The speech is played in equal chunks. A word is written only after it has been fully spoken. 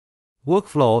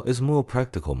Workflow is more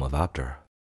practical MVAdapter.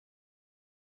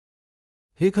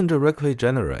 He can directly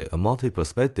generate a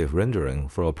multi-perspective rendering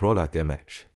for a product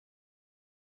image.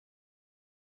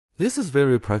 This is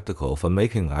very practical for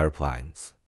making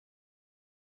airplanes.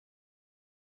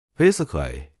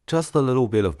 Basically, just a little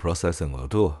bit of processing will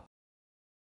do.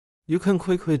 You can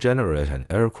quickly generate an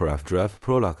aircraft draft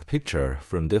product picture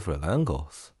from different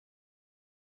angles.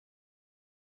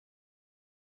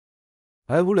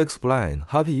 I will explain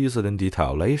how to use it in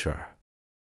detail later.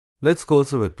 Let's go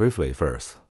through it briefly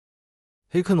first.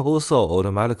 He can also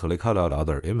automatically cut out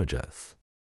other images.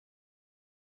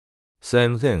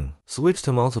 Same thing, switch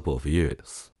to multiple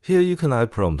views. Here you can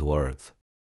add prompt words.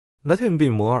 Let him be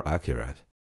more accurate.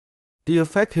 The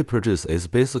effect he produces is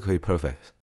basically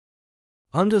perfect.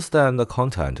 Understand the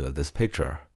content of this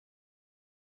picture.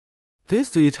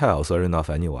 These details are enough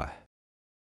anyway.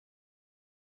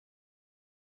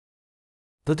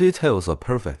 The details are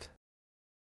perfect.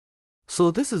 So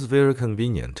this is very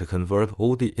convenient to convert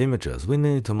all the images we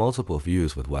need to multiple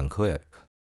views with one click.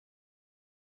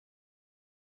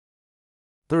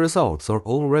 The results are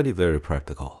already very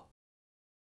practical.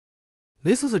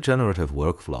 This is a generative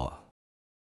workflow.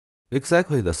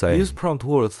 Exactly the same. Use prompt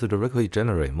words to directly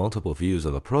generate multiple views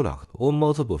of a product or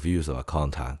multiple views of a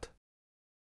content.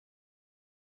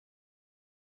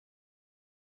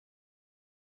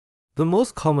 The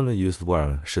most commonly used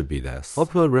one should be this.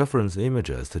 Upload reference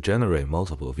images to generate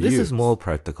multiple views. This is more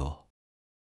practical.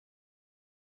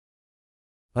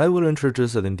 I will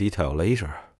introduce it in detail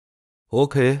later.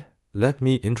 Okay, let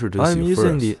me introduce you first. I'm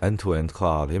using the end-to-end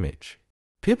cloud image.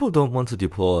 People don't want to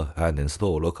deploy and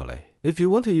install locally. If you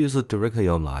want to use it directly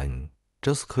online,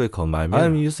 just click on my mirror.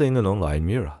 I'm using an online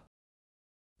mirror.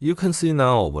 You can see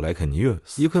now what I can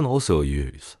use. You can also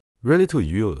use ready to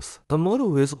use. The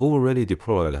model is already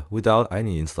deployed without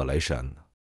any installation.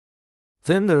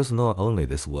 Then there's not only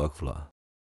this workflow.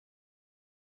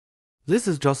 This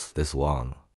is just this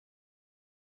one.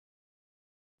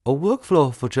 A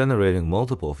workflow for generating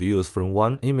multiple views from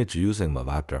one image using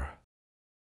MVAdapter.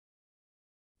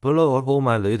 Below are all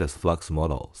my latest Flux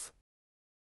models.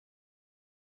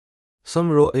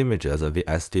 Some raw images of the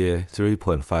SDA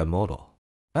 3.5 model.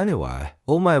 Anyway,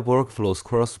 all my workflows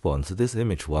correspond to this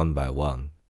image one by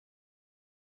one.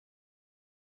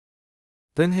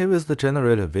 Then here is the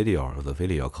generated video of the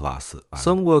video class.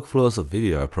 Some workflows of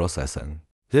video processing.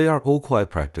 They are all quite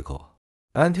practical.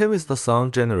 And here is the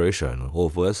sound generation or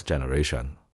voice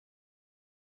generation.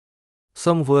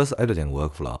 Some voice editing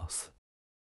workflows.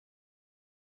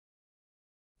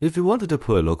 If you want to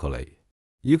deploy locally,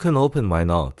 you can open my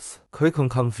notes, click on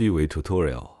ComfyUI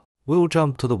tutorial. We'll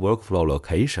jump to the workflow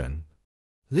location.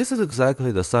 This is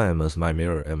exactly the same as my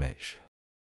mirror image.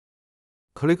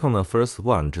 Click on the first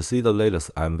one to see the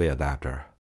latest MVAdapter.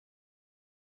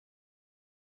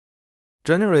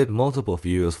 Generate multiple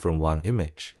views from one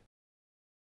image.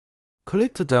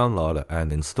 Click to download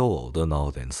and install the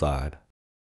node inside.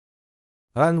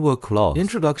 And we'll close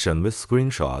Introduction with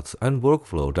screenshots and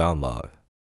workflow download.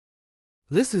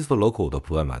 This is the local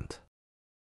deployment.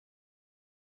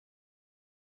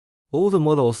 All the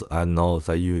models and nodes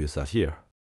I use are here.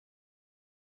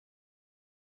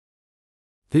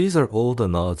 These are all the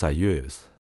nodes I use,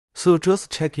 so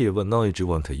just check here what node you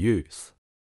want to use.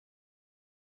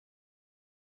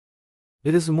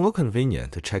 It is more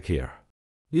convenient to check here.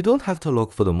 You don't have to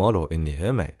look for the model in the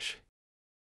image.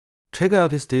 Check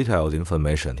out this detailed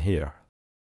information here.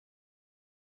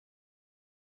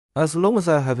 As long as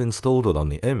I have installed it on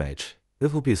the image,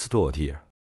 it will be stored here.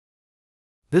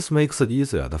 This makes it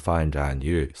easier to find and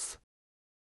use.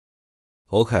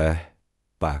 Okay,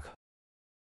 back.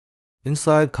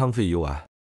 Inside ComfyUI.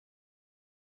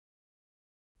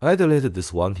 I deleted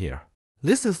this one here.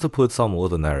 This is to put some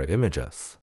ordinary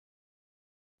images.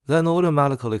 Then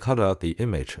automatically cut out the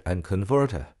image and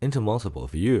convert it into multiple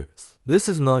views. This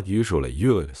is not usually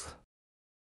used.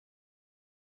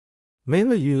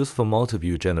 Mainly used for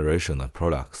multi-view generation of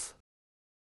products.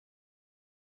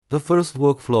 The first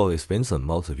workflow is Vincent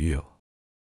multi-view.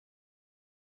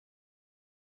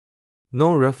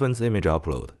 No reference image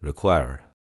upload required.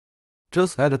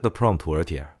 Just edit the prompt word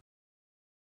here.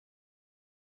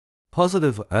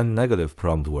 Positive and negative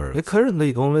prompt words. It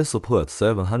currently only supports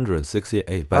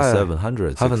 768 by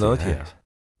 768. Have a note here.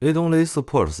 It only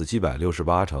supports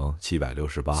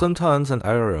 768x768. Sometimes an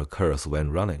error occurs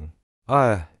when running.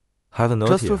 I have a note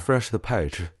Just here. Refresh the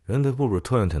page and it will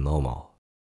return to normal.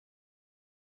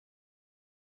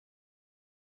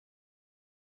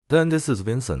 Then this is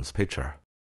Vincent's picture.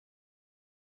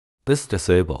 This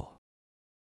disable.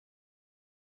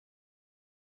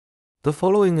 The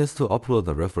following is to upload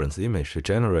the reference image to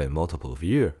generate multiple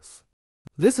views.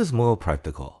 This is more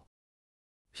practical.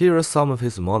 Here are some of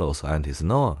his models and his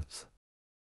norms.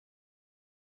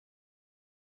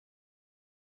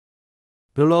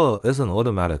 Below is an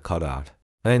automatic cutout.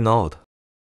 A note.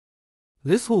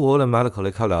 This will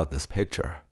automatically cut out this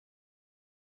picture.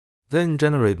 Then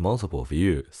generate multiple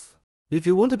views. If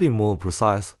you want to be more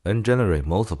precise and generate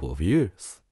multiple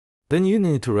views, then you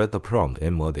need to read the prompt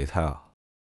in more detail.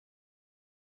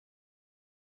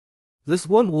 This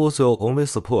one also only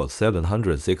supports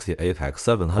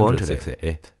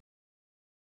 768x768.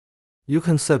 You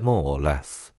can set more or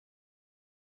less.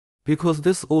 Because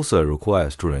this also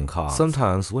requires drawing cards.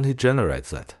 Sometimes when he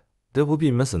generates it, there will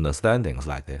be misunderstandings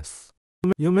like this.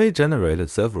 You may generate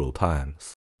it several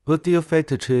times, but the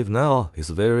effect achieved now is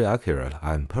very accurate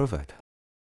and perfect.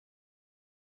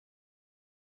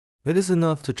 It is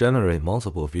enough to generate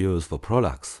multiple views for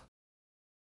products.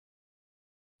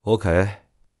 Okay,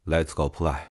 let's go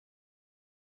play.